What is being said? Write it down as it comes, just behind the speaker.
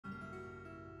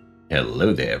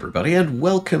Hello there, everybody, and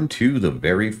welcome to the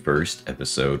very first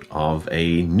episode of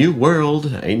a new world,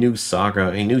 a new saga,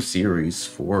 a new series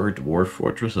for Dwarf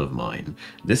Fortress of mine.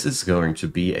 This is going to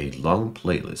be a long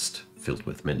playlist filled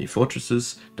with many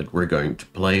fortresses that we're going to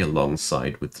play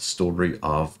alongside with the story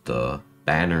of the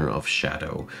Banner of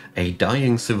Shadow, a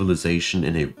dying civilization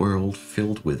in a world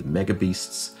filled with mega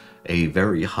beasts, a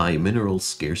very high mineral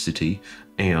scarcity,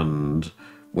 and,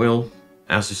 well,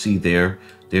 as you see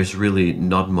there's really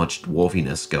not much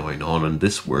dwarfiness going on in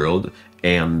this world,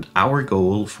 and our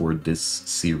goal for this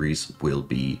series will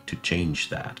be to change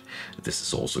that. This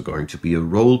is also going to be a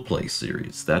roleplay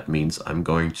series. That means I'm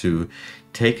going to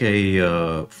take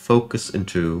a focus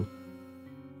into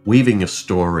weaving a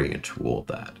story into all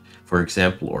that. For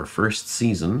example, our first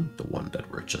season, the one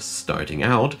that we're just starting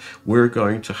out, we're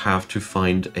going to have to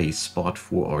find a spot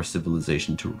for our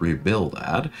civilization to rebuild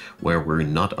at, where we're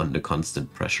not under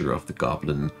constant pressure of the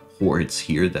goblin hordes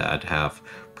here that have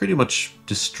pretty much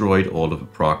destroyed all of the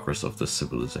progress of the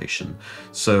civilization.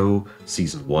 So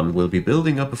season 1 will be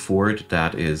building up a fort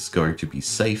that is going to be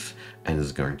safe and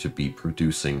is going to be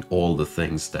producing all the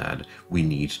things that we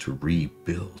need to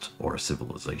rebuild our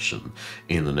civilization.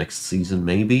 In the next season,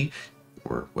 maybe,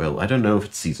 or, well, I don't know if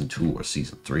it's season 2 or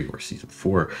season 3 or season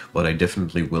 4, but I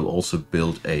definitely will also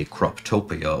build a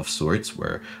croptopia of sorts,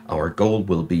 where our goal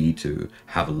will be to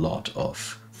have a lot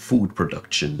of food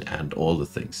production and all the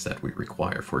things that we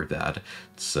require for that.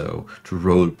 So, to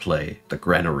roleplay the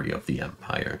granary of the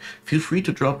Empire. Feel free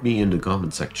to drop me in the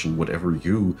comment section whatever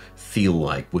you feel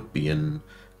like would be a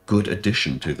good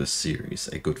addition to this series,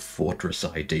 a good fortress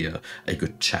idea, a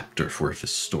good chapter for the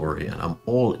story, and I'm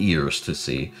all ears to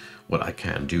see what I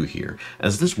can do here,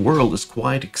 as this world is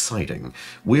quite exciting.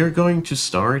 We are going to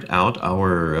start out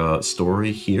our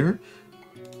story here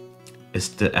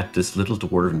at this little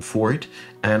dwarven fort,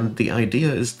 and the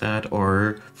idea is that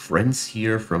our friends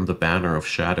here from the Banner of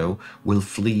Shadow will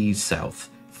flee south,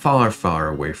 far, far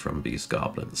away from these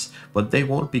goblins. But they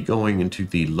won't be going into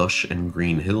the lush and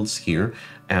green hills here,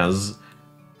 as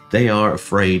they are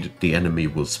afraid the enemy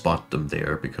will spot them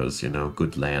there, because, you know,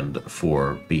 good land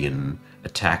for being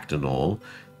attacked and all.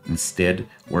 Instead,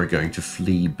 we're going to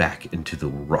flee back into the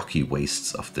rocky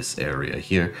wastes of this area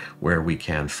here, where we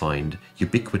can find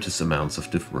ubiquitous amounts of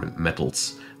different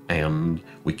metals, and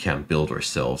we can build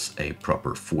ourselves a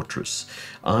proper fortress.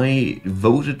 I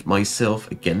voted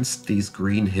myself against these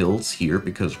green hills here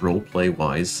because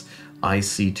roleplay-wise, I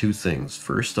see two things.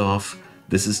 First off,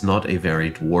 this is not a very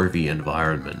dwarvy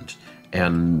environment,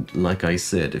 and like I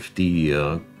said, if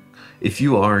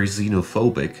you are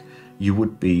xenophobic, you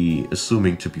would be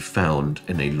assuming to be found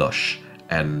in a lush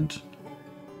and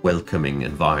welcoming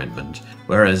environment.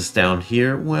 Whereas down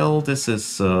here, well, this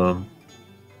is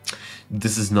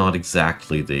not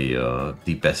exactly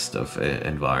the best of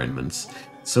environments.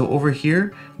 So over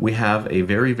here, we have a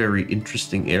very, very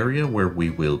interesting area where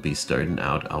we will be starting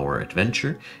out our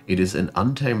adventure. It is an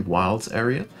untamed wilds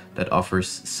area that offers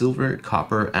silver,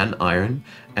 copper, and iron,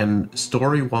 and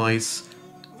story-wise,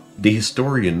 the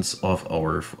historians of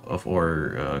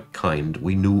our kind,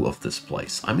 we knew of this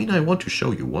place. I mean, I want to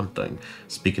show you one thing.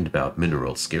 Speaking about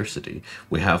mineral scarcity,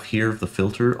 we have here the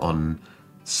filter on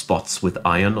spots with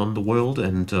iron on the world,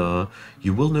 and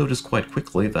you will notice quite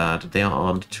quickly that there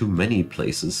aren't too many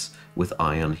places with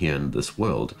iron here in this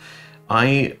world.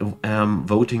 I am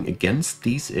voting against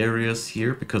these areas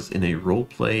here because in a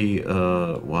roleplay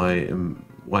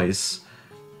wise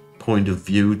point of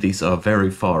view, these are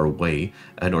very far away,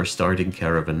 and our starting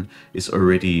caravan is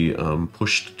already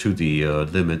pushed to the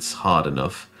limits hard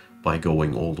enough by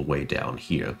going all the way down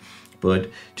here. But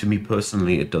to me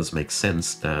personally, it does make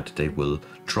sense that they will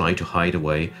try to hide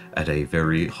away at a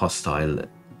very hostile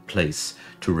place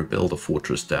to rebuild a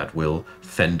fortress that will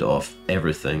fend off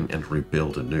everything and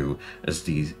rebuild anew, as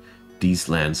these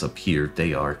lands up here,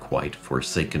 they are quite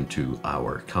forsaken to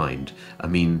our kind. I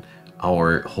mean,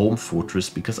 our home fortress,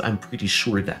 because I'm pretty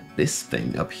sure that this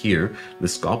thing up here,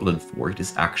 this goblin fort,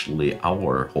 is actually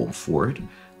our home fort.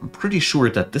 I'm pretty sure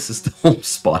that this is the home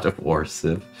spot of our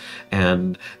civ,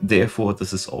 and therefore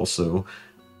this is also...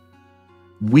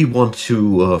 We want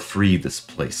to free this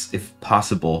place. If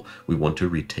possible, we want to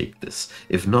retake this.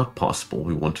 If not possible,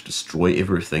 we want to destroy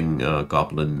everything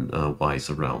goblin-wise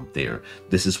around there.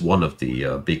 This is one of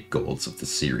the big goals of the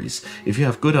series. If you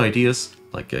have good ideas,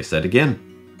 like I said again,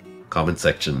 comment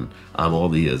section, I'm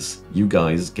all ears. You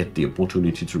guys get the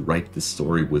opportunity to write this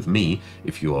story with me,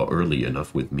 if you are early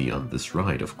enough with me on this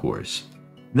ride, of course.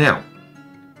 Now,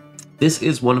 this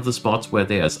is one of the spots where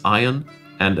there's iron,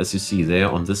 and as you see there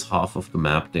on this half of the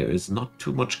map, there is not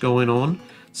too much going on.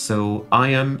 So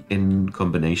iron in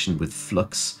combination with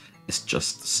flux is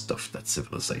just the stuff that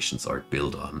civilizations are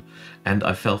built on. And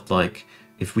I felt like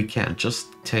if we can just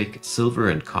take silver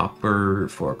and copper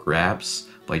for grabs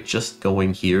by just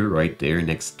going here, right there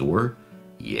next door,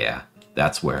 yeah,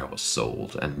 that's where I was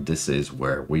sold. And this is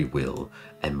where we will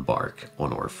embark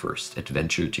on our first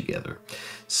adventure together.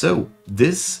 So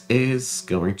this is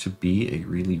going to be a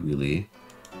really, really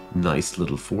nice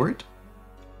little fort.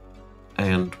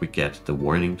 And we get the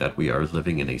warning that we are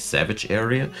living in a savage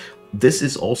area. This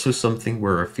is also something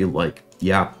where I feel like,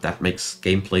 yeah, that makes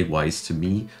gameplay-wise to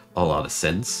me a lot of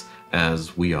sense,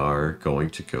 as we are going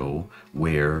to go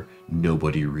where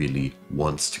nobody really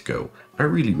wants to go. I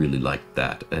really, really like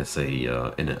that as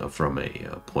from a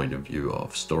point of view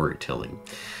of storytelling.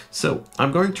 So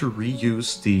I'm going to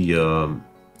reuse the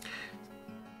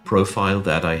profile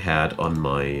that I had on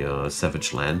my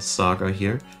Savage Lands saga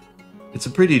here. It's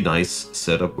a pretty nice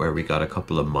setup where we got a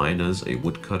couple of miners, a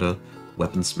woodcutter,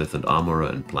 weaponsmith and armorer,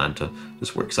 and planter.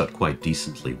 This works out quite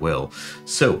decently well.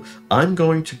 So I'm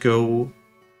going to go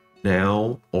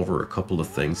now over a couple of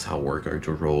things, how we're going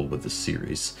to roll with the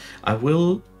series. I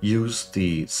will use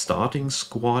the starting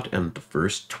squad and the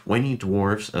first 20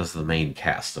 dwarves as the main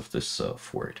cast of this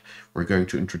fort. We're going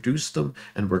to introduce them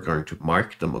and we're going to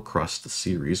mark them across the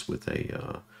series with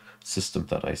a system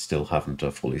that I still haven't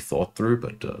fully thought through,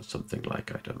 but something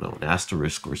like, I don't know, an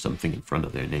asterisk or something in front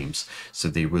of their names, so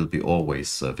they will be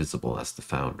always visible as the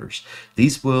founders.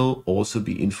 These will also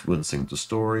be influencing the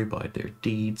story by their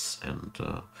deeds,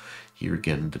 and here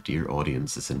again the dear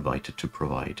audience is invited to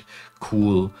provide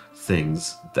cool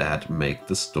things that make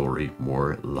the story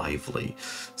more lively.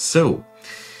 So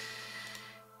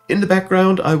in the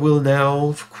background, I will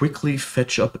now quickly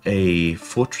fetch up a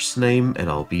fortress name, and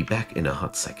I'll be back in a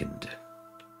hot second.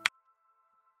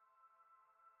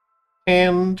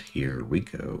 And here we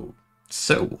go.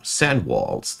 So,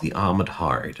 SANDWALLS, the Armored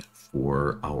Horde,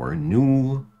 for our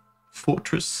new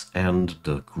fortress, and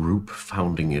the group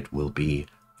founding it will be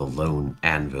the Lone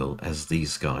Anvil, as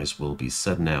these guys will be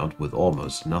setting out with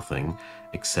almost nothing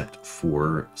except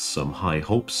for some high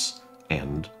hopes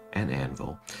and an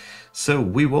anvil. So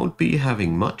we won't be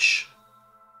having much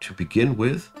to begin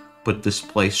with, but this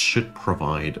place should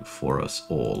provide for us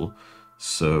all.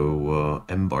 So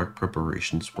embark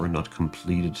preparations were not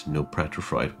completed, no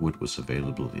petrified wood was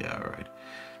available. Yeah, alright.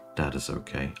 That is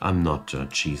okay. I'm not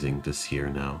cheesing this here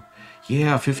now.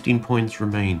 Yeah, 15 points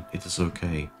remain. It is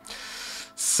okay.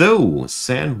 So,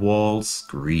 SANDWALLS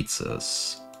greets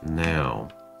us. Now,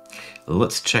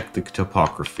 let's check the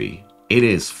topography. It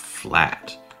is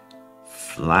flat.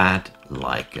 Flat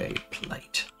like a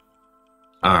plate.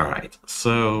 Alright,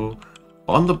 so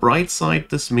on the bright side,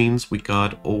 this means we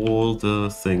got all the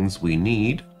things we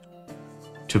need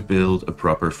to build a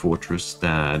proper fortress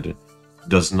that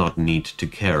does not need to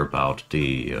care about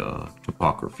the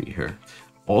topography here.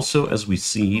 Also, as we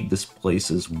see, this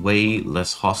place is way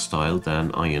less hostile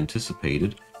than I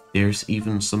anticipated. There's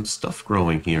even some stuff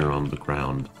growing here on the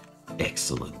ground.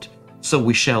 Excellent. So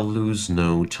we shall lose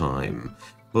no time.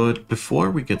 But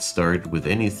before we get started with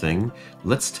anything,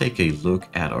 let's take a look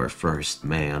at our first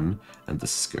man, and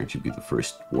this is going to be the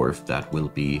first dwarf that will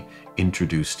be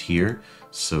introduced here.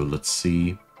 So let's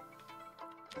see,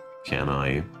 can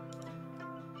I...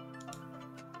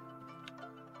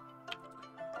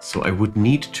 So I would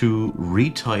need to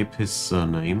retype his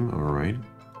name, alright.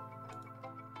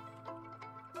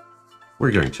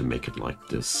 We're going to make it like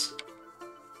this.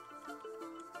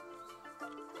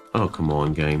 Oh, come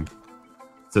on, game.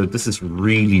 So this is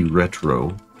really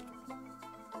retro.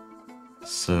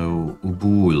 So,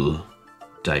 Ubuul,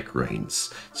 Dyke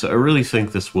Reigns. So I really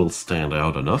think this will stand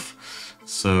out enough.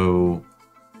 So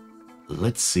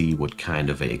let's see what kind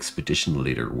of an expedition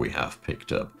leader we have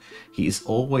picked up. He is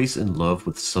always in love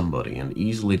with somebody and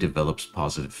easily develops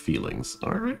positive feelings.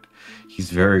 Alright. He's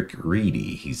very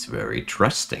greedy. He's very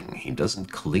trusting. He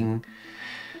doesn't cling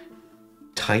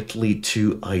tightly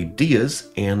to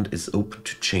ideas and is open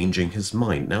to changing his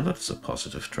mind. Now that's a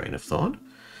positive train of thought.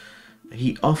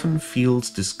 He often feels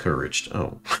discouraged.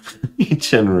 Oh, he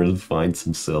generally finds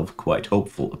himself quite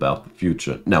hopeful about the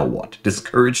future. Now what?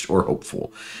 Discouraged or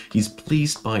hopeful? He's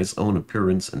pleased by his own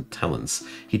appearance and talents.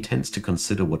 He tends to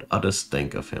consider what others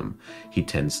think of him. He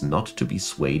tends not to be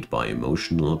swayed by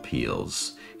emotional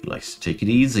appeals. He likes to take it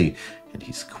easy, and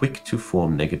he's quick to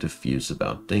form negative views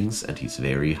about things, and he's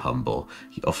very humble.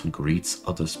 He often greets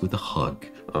others with a hug.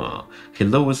 He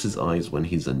lowers his eyes when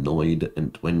he's annoyed,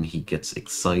 and when he gets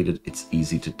excited, it's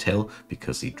easy to tell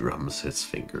because he drums his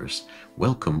fingers.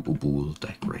 Welcome, Ubuul,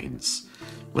 Dyke Reigns.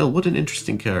 Well, what an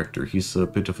interesting character. He's a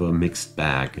bit of a mixed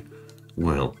bag.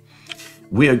 Well,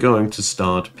 we are going to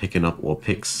start picking up our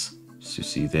picks As you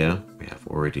see there, we have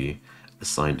already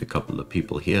assigned a couple of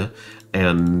people here.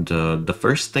 And the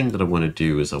first thing that I want to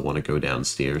do is I want to go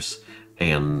downstairs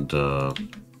and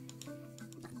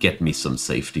get me some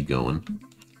safety going.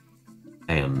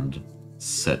 And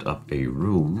set up a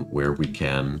room where we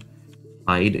can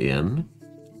hide in.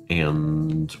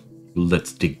 And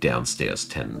let's dig downstairs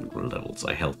 10 levels.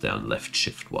 I held down left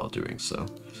shift while doing so.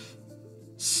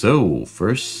 So,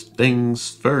 first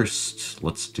things first,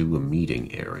 let's do a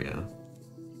meeting area.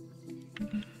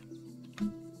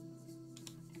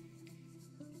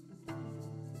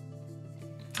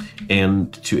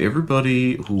 And to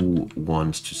everybody who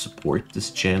wants to support this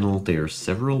channel, there are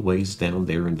several ways down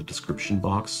there in the description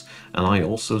box. And I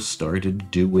also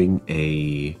started doing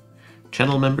a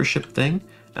channel membership thing,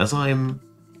 as I'm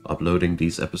uploading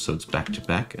these episodes back to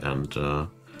back, and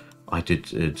I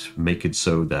did make it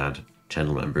so that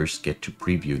channel members get to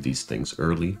preview these things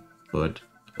early, but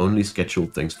only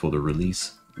scheduled things for the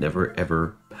release. Never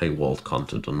ever paywalled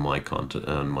content on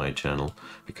my channel,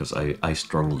 because I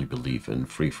strongly believe in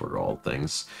free-for-all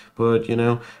things. But you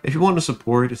know, if you want to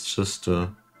support, it's just as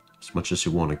much as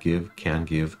you want to give,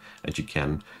 and you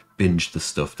can binge the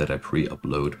stuff that I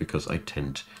pre-upload, because I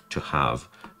tend to have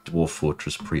Dwarf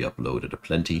Fortress pre-uploaded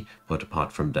aplenty. But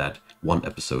apart from that, 1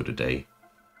 episode a day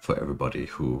for everybody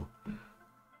who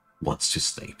wants to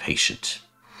stay patient.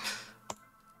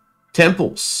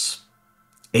 Temples.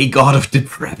 A god of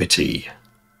depravity.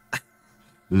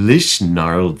 Lish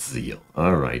gnarled zeal.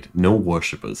 Alright, no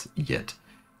worshippers yet.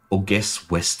 Oges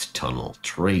West Tunnel.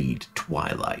 Trade.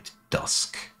 Twilight.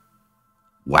 Dusk.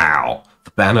 Wow.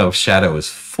 The Banner of Shadow is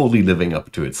fully living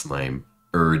up to its name.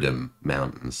 Erdem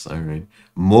Mountains. Alright.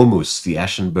 Momus, the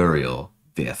Ashen Burial.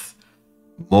 Death.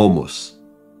 Momus.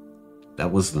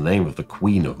 That was the name of the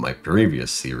queen of my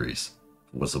previous series.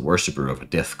 Was a worshipper of a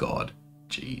death god.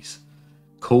 Jeez.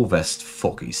 Covest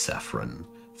Foggy Saffron,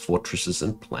 Fortresses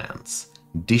and Plants,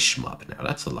 Dishmub, now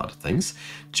that's a lot of things,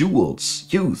 Jewels,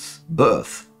 Youth,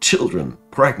 Birth, Children,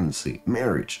 Pregnancy,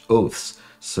 Marriage, Oaths.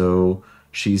 So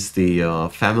she's the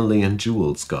family and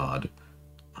jewels god.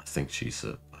 I think she's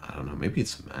a, I don't know, maybe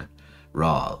it's a man.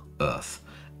 Ra, Earth,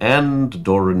 and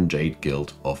Doran Jade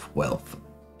Guild of Wealth.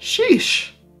 Sheesh!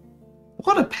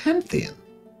 What a pantheon!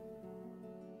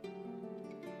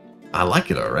 I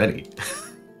like it already.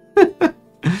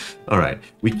 Alright,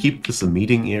 we keep this a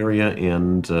meeting area,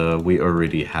 and we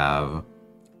already have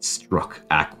struck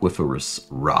aquiferous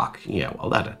rock. Yeah, well,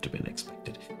 that had to be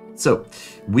expected. So,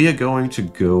 we are going to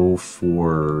go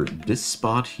for this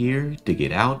spot here, dig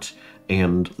it out,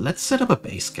 and let's set up a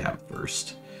base camp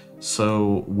first.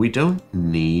 So, we don't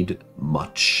need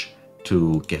much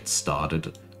to get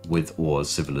started with our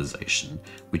civilization.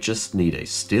 We just need a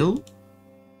still,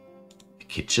 a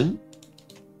kitchen,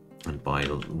 and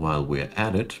while we're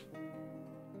at it,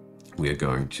 we are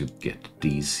going to get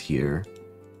these here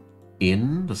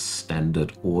in the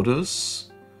standard orders.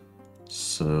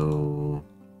 So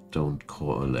don't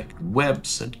collect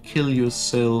webs and kill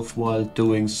yourself while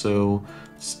doing so.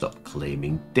 Stop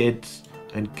claiming dead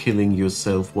and killing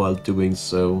yourself while doing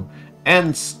so.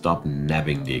 And stop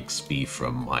nabbing the XP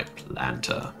from my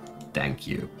planter. Thank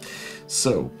you.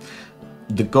 So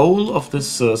the goal of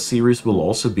this series will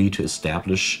also be to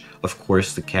establish, of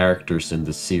course, the characters in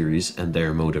the series and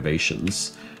their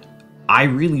motivations. I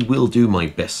really will do my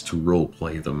best to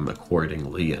roleplay them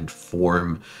accordingly and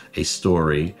form a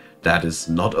story that is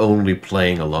not only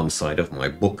playing alongside of my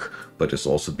book, but is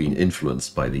also being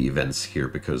influenced by the events here,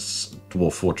 because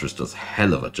Dwarf Fortress does a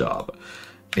hell of a job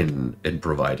in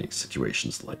providing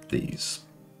situations like these.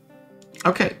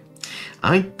 Okay.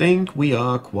 I think we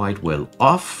are quite well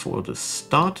off for the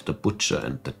start, the butcher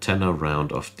and the tenor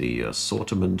round of the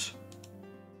assortment.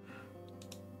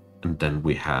 And then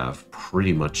we have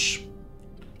pretty much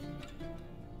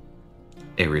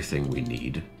everything we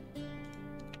need.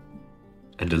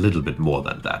 And a little bit more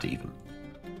than that even.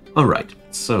 Alright,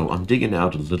 so I'm digging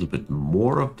out a little bit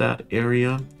more of that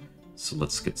area. So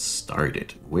let's get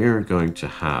started. We're going to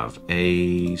have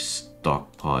a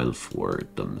stockpile for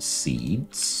them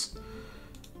seeds.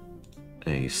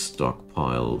 A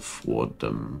stockpile for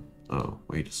them. Oh,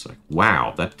 wait a sec.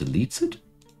 Wow, that deletes it?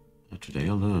 Today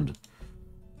I learned.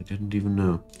 I didn't even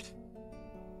know.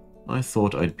 I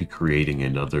thought I'd be creating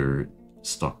another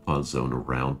stockpile zone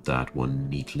around that one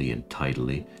neatly and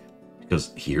tidily,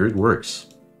 because here it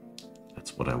works.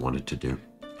 That's what I wanted to do.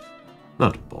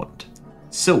 Not important.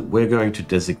 So we're going to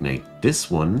designate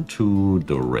this one to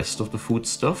the rest of the food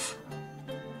stuff,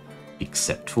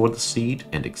 except for the seed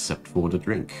and except for the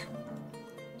drink.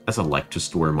 As I like to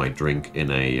store my drink in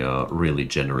a really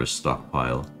generous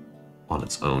stockpile on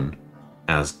its own.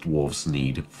 as dwarves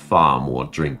need far more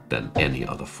drink than any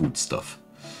other foodstuff.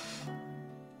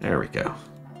 There we go.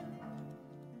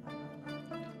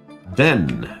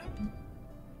 Then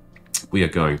we are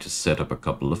going to set up a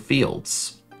couple of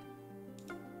fields.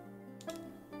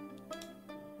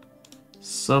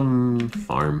 Some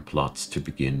farm plots to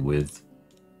begin with.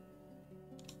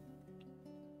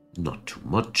 Not too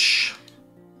much,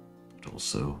 but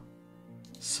also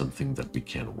something that we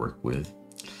can work with.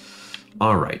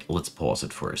 Alright, let's pause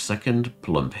it for a second.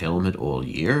 Plump helmet all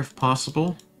year if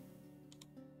possible.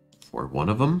 For one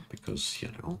of them, because, you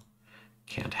know,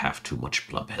 can't have too much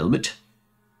plump helmet.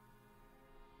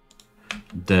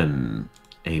 Then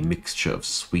a mixture of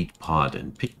sweet pod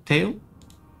and pigtail.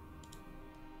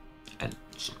 And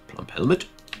some plump helmet.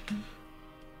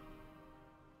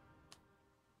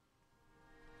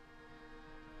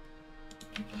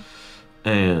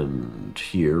 And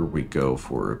here we go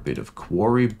for a bit of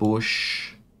quarry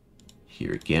bush.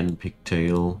 Here again,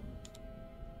 pigtail.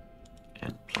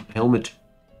 And plump helmet.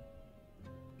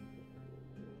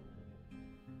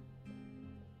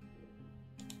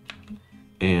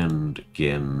 And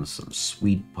again, some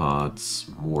sweet pods,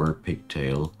 more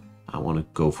pigtail. I want to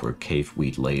go for a cave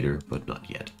wheat later, but not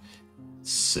yet.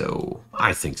 So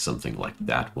I think something like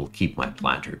that will keep my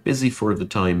planter busy for the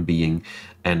time being.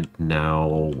 And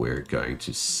now we're going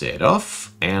to set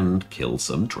off and kill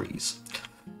some trees.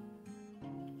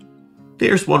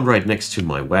 There's one right next to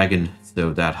my wagon,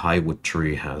 though that highwood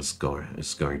tree is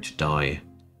going to die.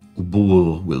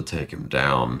 Bull will take him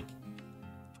down.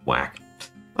 Whack.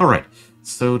 Alright,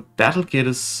 so that'll get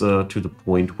us to the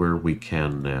point where we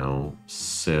can now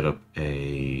set up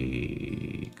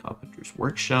a carpenter's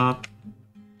workshop.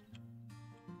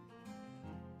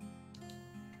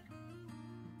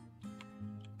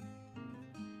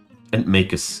 And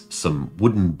make us some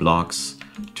wooden blocks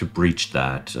to breach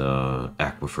that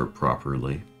aquifer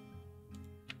properly.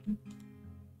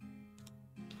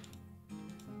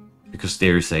 Because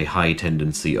there's a high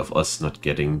tendency of us not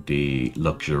getting the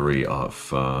luxury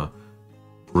of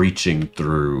breaching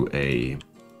through a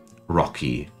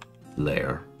rocky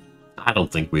lair. I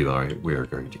don't think we are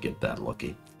going to get that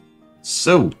lucky.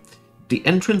 So, the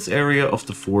entrance area of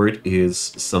the fort is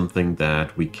something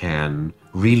that we can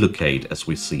relocate as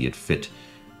we see it fit.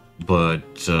 But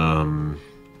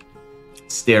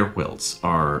stairwells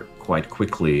are quite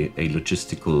quickly a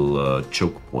logistical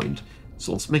choke point.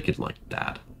 So let's make it like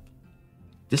that.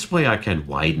 This way I can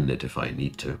widen it if I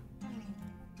need to.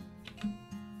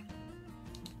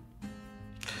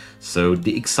 So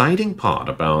the exciting part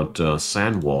about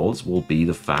SANDWALLS will be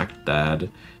the fact that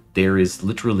there is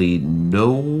literally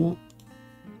no...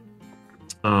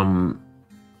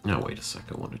 No, wait a sec,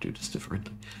 I want to do this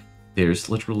differently. There's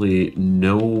literally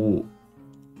no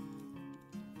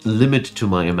limit to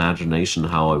my imagination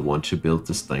how I want to build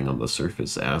this thing on the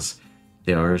surface, as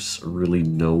there's really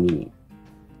no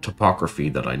topography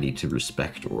that I need to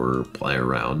respect or play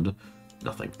around.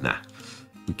 Nothing. Nah.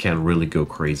 We can't really go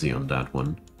crazy on that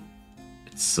one.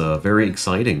 It's very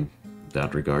exciting in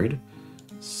that regard.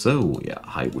 So, yeah,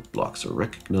 highwood blocks are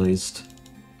recognized.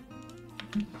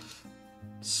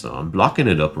 So I'm blocking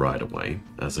it up right away,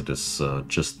 as it is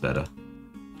just better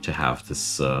to have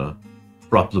this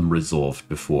problem resolved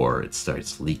before it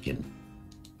starts leaking.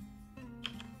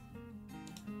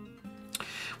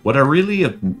 What I really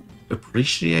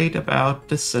appreciate about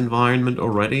this environment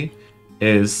already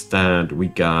is that we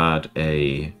got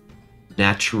a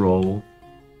natural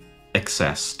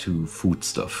access to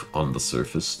foodstuff on the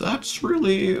surface. That's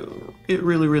really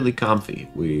comfy.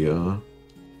 We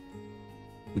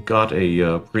got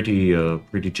a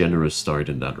pretty generous start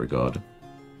in that regard.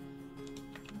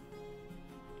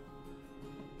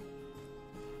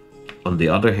 On the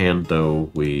other hand, though,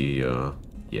 we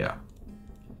yeah.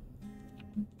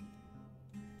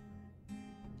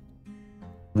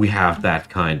 We have that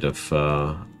kind of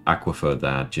aquifer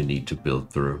that you need to build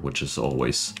through, which is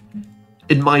always,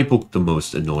 in my book, the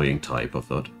most annoying type of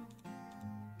it.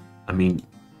 I mean,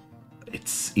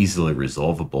 it's easily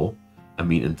resolvable. I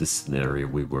mean, in this scenario,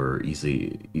 we were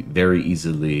very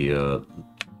easily...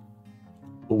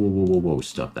 Whoa,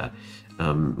 stop that.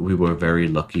 We were very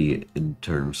lucky in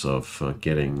terms of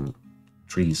getting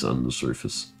trees on the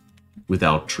surface.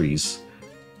 Without trees,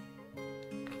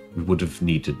 we would have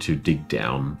needed to dig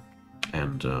down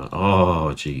and...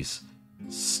 oh, jeez.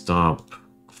 Stop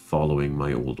following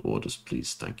my old orders,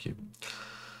 please. Thank you.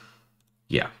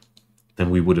 Yeah. Then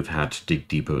we would have had to dig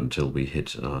deeper until we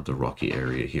hit the rocky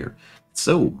area here.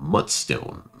 So,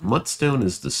 mudstone. Mudstone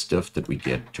is the stuff that we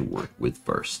get to work with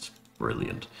first.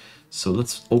 Brilliant. So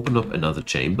let's open up another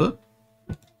chamber.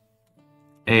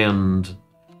 And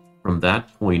From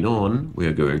that point on, we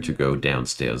are going to go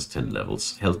downstairs 10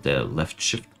 levels. Held the left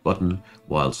shift button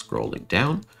while scrolling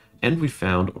down, and we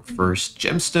found our first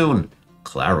gemstone,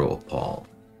 Claro Opal.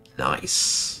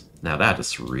 Nice. Now that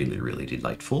is really, really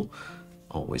delightful.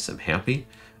 Always am happy.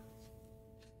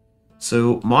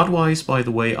 So mod-wise, by the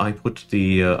way, I put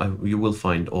the, you will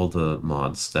find all the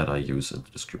mods that I use in the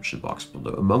description box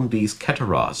below. Among these,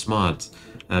 Keteros mods,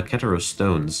 Keteros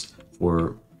stones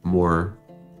for more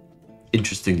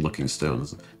interesting looking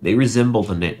stones. They resemble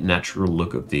the natural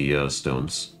look of the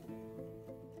stones,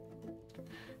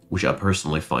 which I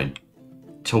personally find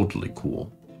totally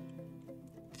cool.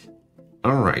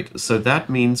 Alright, so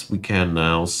that means we can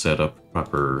now set up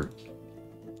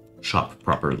shop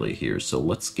properly here. So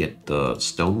let's get the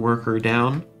stoneworker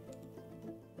down,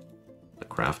 the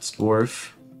crafts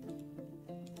dwarf,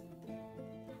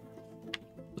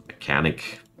 the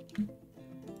mechanic,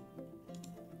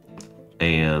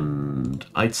 and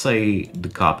I'd say the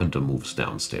carpenter moves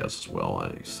downstairs as well.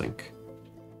 I think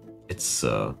it's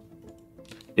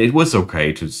it was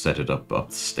okay to set it up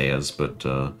upstairs, but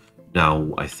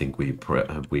now I think we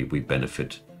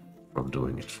benefit from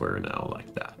doing it for now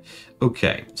like that.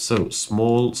 Okay, so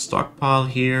small stockpile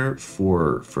here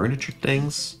for furniture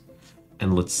things,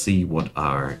 and let's see what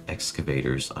our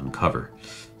excavators uncover.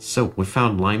 So we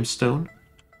found limestone.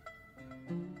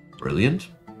 Brilliant.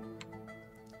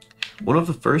 One of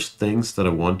the first things that I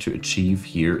want to achieve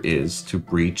here is to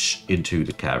breach into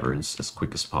the caverns as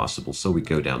quick as possible, so we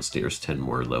go downstairs 10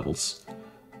 more levels.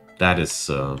 That is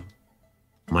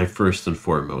my first and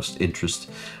foremost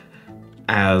interest,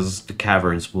 as the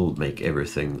caverns will make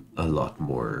everything a lot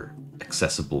more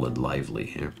accessible and lively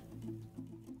here.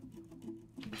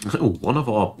 Oh, one of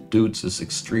our dudes is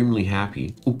extremely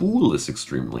happy. Ubul is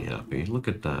extremely happy. Look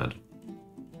at that.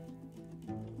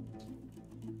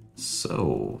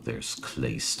 So, there's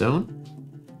claystone.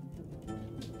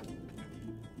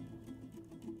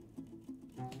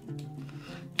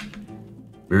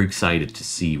 Very excited to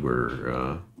see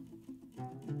where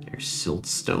there's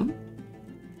siltstone.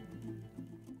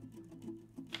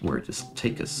 Where this will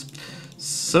take us.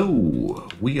 So,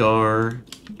 we are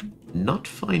not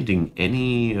finding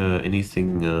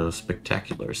anything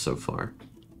spectacular so far.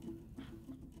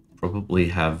 Probably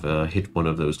have hit one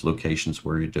of those locations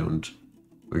where you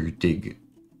dig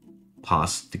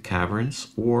past the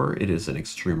caverns, or it is an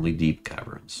extremely deep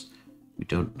caverns. We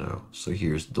don't know. So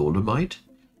here's dolomite.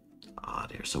 Ah,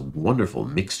 there's a wonderful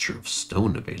mixture of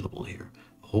stone available here.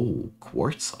 Oh,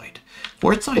 quartzite.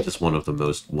 Quartzite is one of the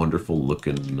most wonderful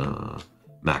looking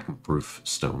magma-proof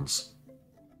stones.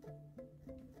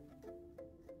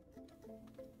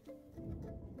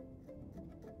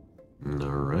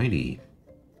 Alrighty.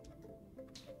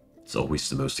 It's always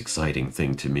the most exciting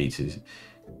thing to me to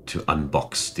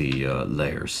unbox the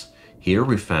layers. Here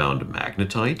we found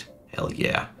magnetite. Hell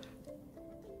yeah.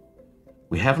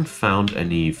 We haven't found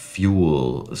any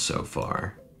fuel so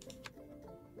far.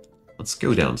 Let's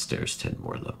go downstairs 10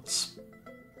 more levels.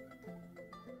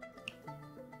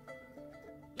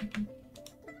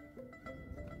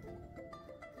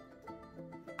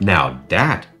 Now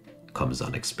that comes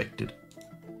unexpected.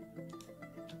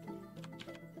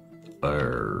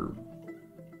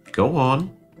 Go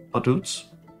on, dudes.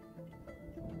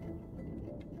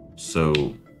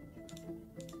 So,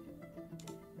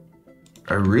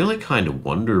 I really kind of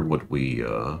wonder what we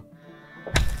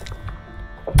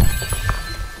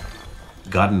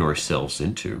gotten ourselves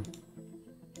into.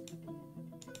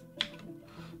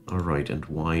 Alright, and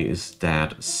why is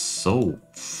that so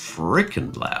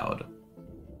frickin' loud?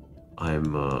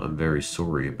 I'm very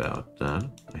sorry about that.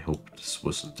 I hope this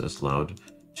wasn't as loud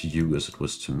to you as it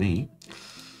was to me.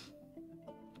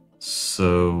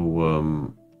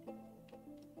 So,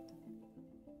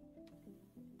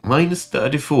 minus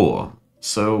 34.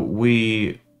 So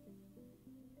we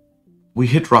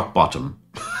hit rock bottom.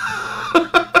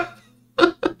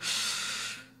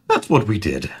 That's what we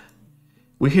did.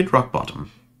 We hit rock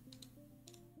bottom.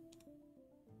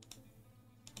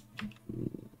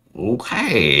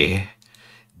 Okay.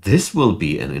 This will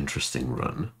be an interesting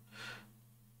run.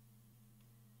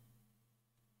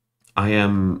 I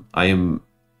am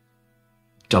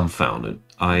dumbfounded.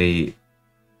 I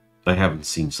haven't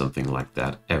seen something like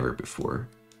that ever before.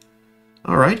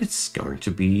 Alright, it's going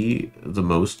to be the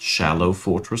most shallow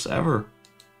fortress ever.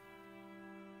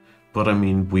 But I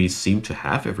mean, we seem to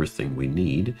have everything we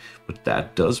need, but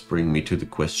that does bring me to the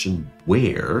question,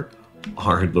 where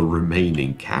are the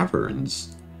remaining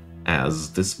caverns?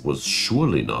 As this was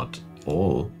surely not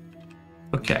all.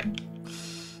 Okay.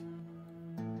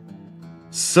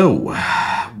 So,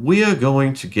 we are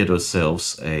going to get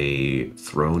ourselves a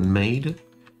throne made,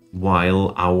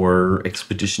 while our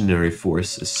expeditionary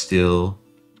force is still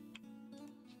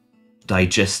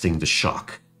digesting the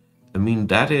shock. I mean,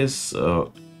 that is,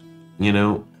 you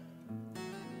know,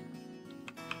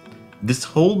 this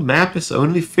whole map is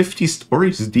only 50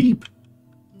 stories deep.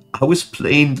 I was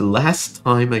playing the last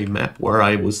time a map where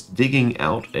I was digging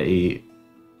out a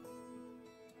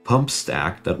pump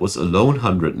stack that was alone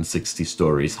 160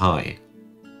 stories high.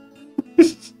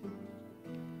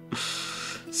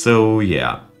 So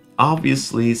yeah,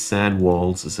 obviously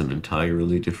SANDWALLS is an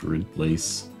entirely different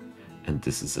place, and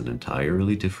this is an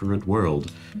entirely different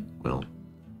world. Well,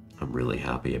 I'm really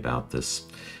happy about this.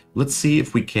 Let's see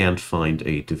if we can't find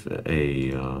a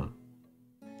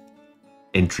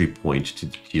entry point to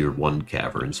the Tier 1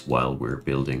 caverns while we're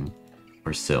building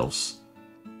ourselves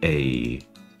a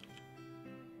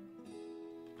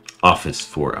office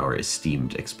for our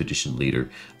esteemed expedition leader.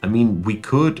 I mean, we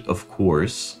could, of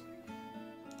course,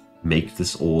 make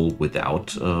this all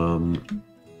without an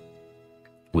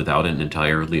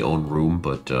entirely own room,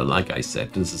 but like I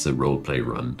said, this is a roleplay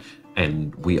run,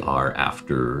 and we are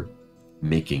after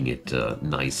making it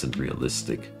nice and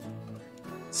realistic.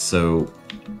 So,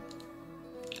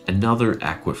 another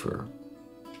aquifer.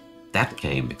 That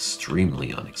came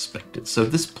extremely unexpected. So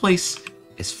this place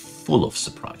is full of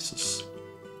surprises.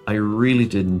 I really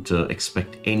didn't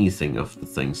expect anything of the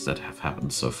things that have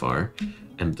happened so far,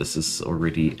 and this is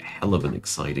already a hell of an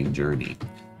exciting journey.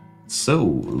 So,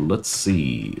 let's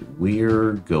see.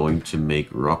 We're going to make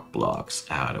rock blocks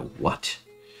out of what?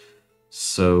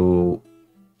 So,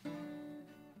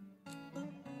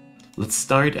 let's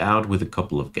start out with a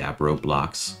couple of gabbro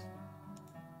blocks,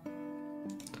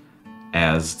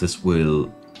 as this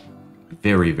will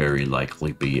very, very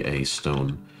likely be a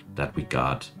stone that we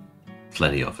got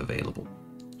plenty of available.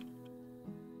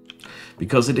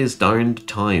 Because it is darned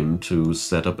time to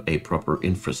set up a proper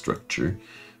infrastructure,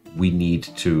 we need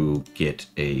to get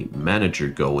a manager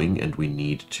going, and we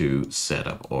need to set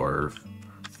up our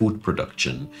food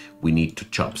production. We need to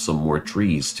chop some more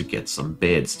trees to get some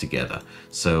beds together.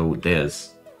 So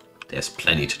there's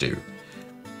plenty to do.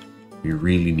 We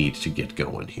really need to get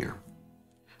going here.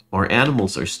 Our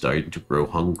animals are starting to grow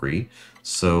hungry,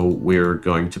 so we're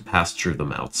going to pasture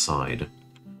them outside.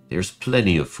 There's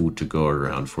plenty of food to go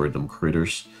around for them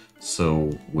critters,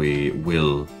 so we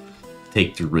will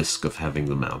take the risk of having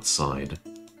them outside.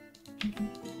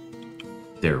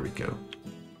 There we go.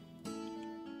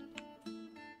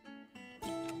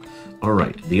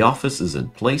 Alright, the office is in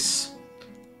place,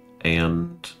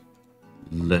 and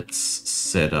let's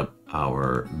set up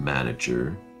our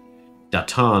manager.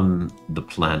 Datan, the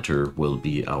planter, will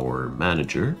be our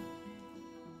manager.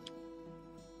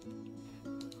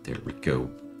 There we go.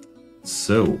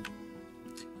 So,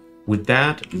 with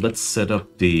that, let's set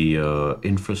up the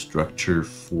infrastructure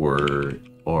for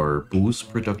our booze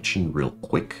production real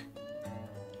quick.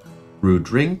 Brew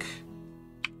drink,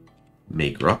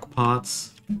 make rock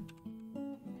pots,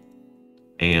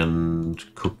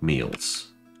 and cook meals.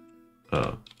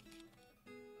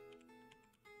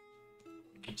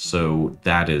 So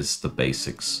that is the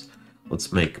basics.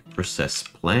 Let's make process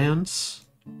plants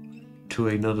to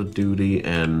another duty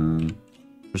and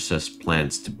process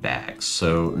plants to bags.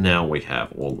 So now we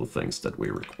have all the things that we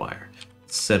require.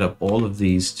 Set up all of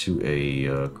these to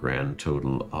a grand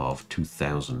total of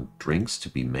 2,000 drinks to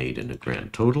be made in a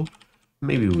grand total.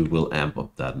 Maybe we will amp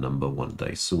up that number one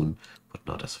day soon, but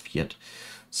not as of yet.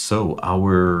 So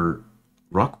our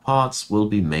rock pots will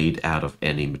be made out of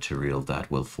any material that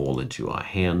will fall into our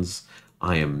hands.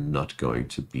 I am not going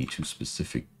to be too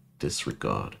specific in this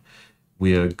regard.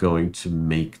 We are going to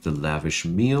make the lavish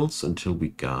meals until we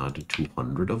got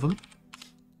 200 of them.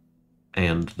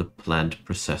 And the plant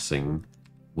processing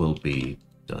will be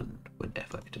done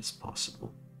whenever it is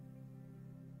possible.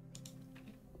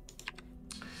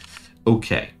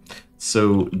 Okay,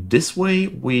 so this way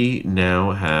we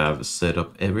now have set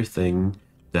up everything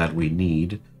that we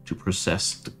need to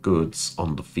process the goods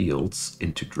on the fields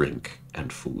into drink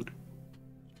and food.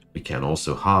 We can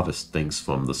also harvest things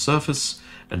from the surface,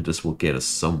 and this will get us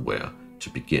somewhere to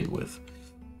begin with.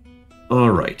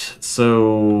 Alright,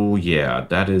 so yeah,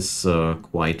 that is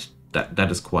quite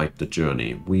the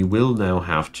journey. We will now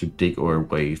have to dig our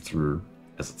way through,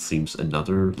 as it seems,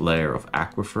 another layer of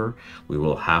aquifer. We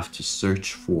will have to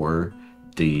search for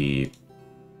the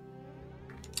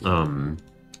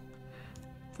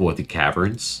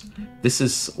caverns. This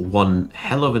is one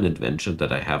hell of an adventure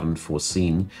that I haven't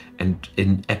foreseen, and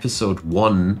in episode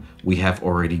 1 we have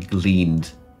already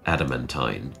gleaned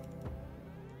adamantine.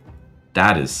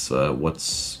 That is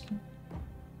what's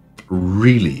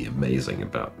really amazing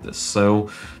about this.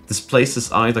 So this place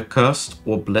is either cursed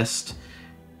or blessed.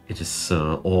 It is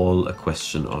all a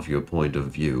question of your point of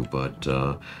view, but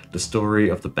the story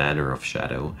of the Banner of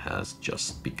Shadow has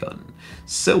just begun.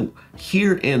 So,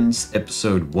 here ends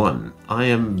episode 1. I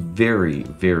am very,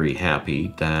 very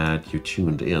happy that you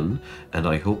tuned in, and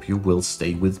I hope you will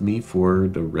stay with me for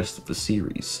the rest of the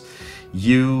series.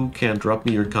 You can drop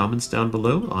me your comments down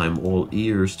below. I'm all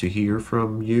ears to hear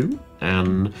from you,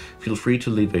 and feel free to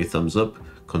leave a thumbs up.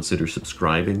 Consider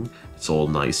subscribing. It's all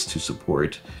nice to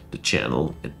support the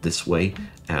channel this way,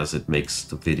 as it makes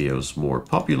the videos more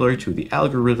popular to the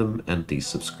algorithm, and these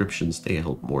subscriptions, they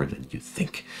help more than you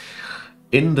think.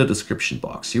 In the description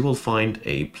box, you will find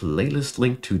a playlist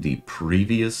link to the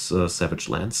previous Savage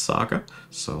Lands saga.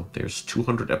 So there's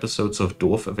 200 episodes of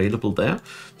Dwarf available there,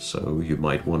 so you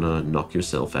might want to knock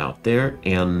yourself out there.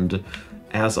 And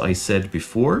as I said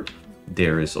before,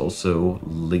 there is also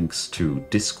links to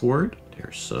Discord.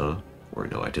 There's, or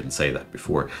no, I didn't say that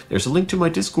before. There's a link to my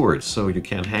Discord, so you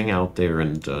can hang out there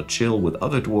and chill with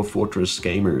other Dwarf Fortress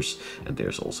gamers. And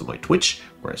there's also my Twitch,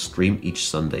 where I stream each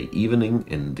Sunday evening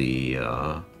in the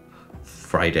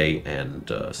Friday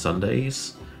and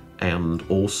Sundays. And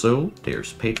also,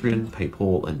 there's Patreon,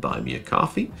 PayPal, and Buy Me a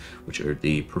Coffee, which are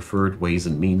the preferred ways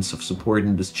and means of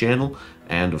supporting this channel.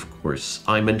 And of course,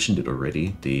 I mentioned it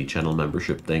already, the channel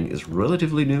membership thing is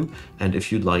relatively new, and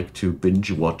if you'd like to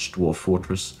binge watch Dwarf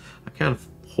Fortress, I can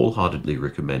wholeheartedly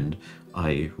recommend.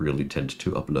 I really tend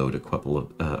to upload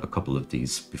a couple of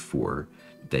these before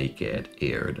they get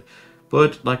aired.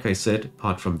 But like I said,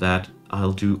 apart from that,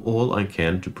 I'll do all I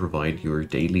can to provide your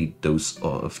daily dose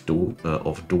of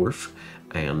Dwarf,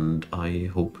 and I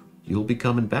hope you'll be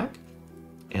coming back.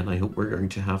 And I hope we're going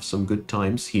to have some good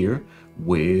times here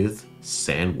with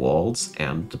SANDWALLS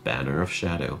and the Banner of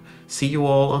Shadow. See you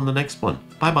all on the next one.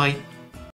 Bye bye!